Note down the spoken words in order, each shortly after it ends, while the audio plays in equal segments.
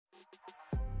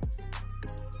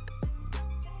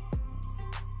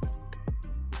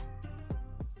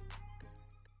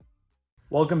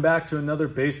Welcome back to another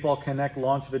Baseball Connect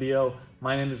launch video.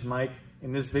 My name is Mike.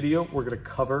 In this video, we're going to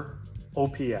cover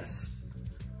OPS.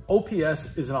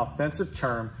 OPS is an offensive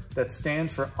term that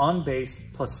stands for on base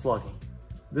plus slugging.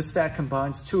 This stat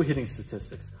combines two hitting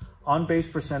statistics, on base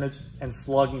percentage and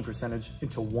slugging percentage,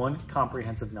 into one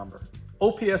comprehensive number.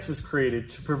 OPS was created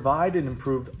to provide an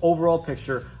improved overall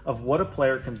picture of what a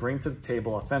player can bring to the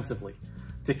table offensively.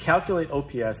 To calculate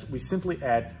OPS, we simply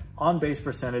add on base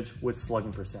percentage with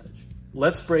slugging percentage.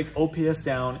 Let's break OPS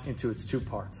down into its two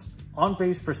parts. On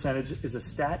base percentage is a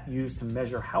stat used to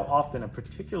measure how often a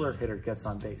particular hitter gets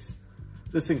on base.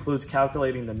 This includes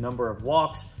calculating the number of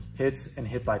walks, hits, and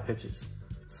hit by pitches.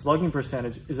 Slugging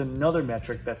percentage is another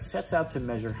metric that sets out to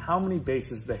measure how many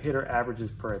bases the hitter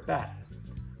averages per at bat.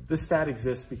 This stat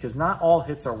exists because not all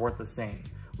hits are worth the same,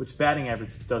 which batting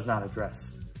average does not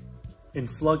address. In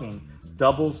slugging,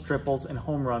 doubles, triples, and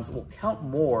home runs will count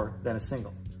more than a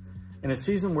single. In a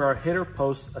season where a hitter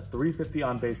posts a .350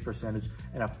 on base percentage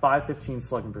and a .515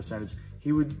 slugging percentage,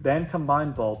 he would then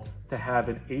combine both to have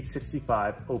an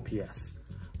 .865 OPS.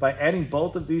 By adding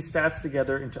both of these stats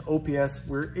together into OPS,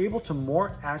 we're able to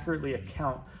more accurately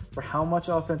account for how much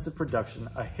offensive production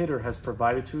a hitter has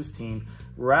provided to his team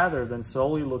rather than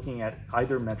solely looking at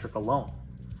either metric alone.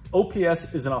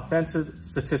 OPS is an offensive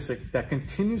statistic that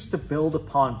continues to build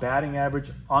upon batting average,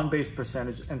 on-base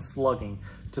percentage, and slugging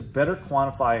to better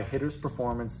quantify a hitter's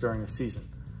performance during a season.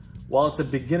 While it's a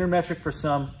beginner metric for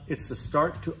some, it's the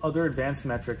start to other advanced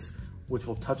metrics, which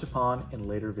we'll touch upon in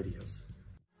later videos.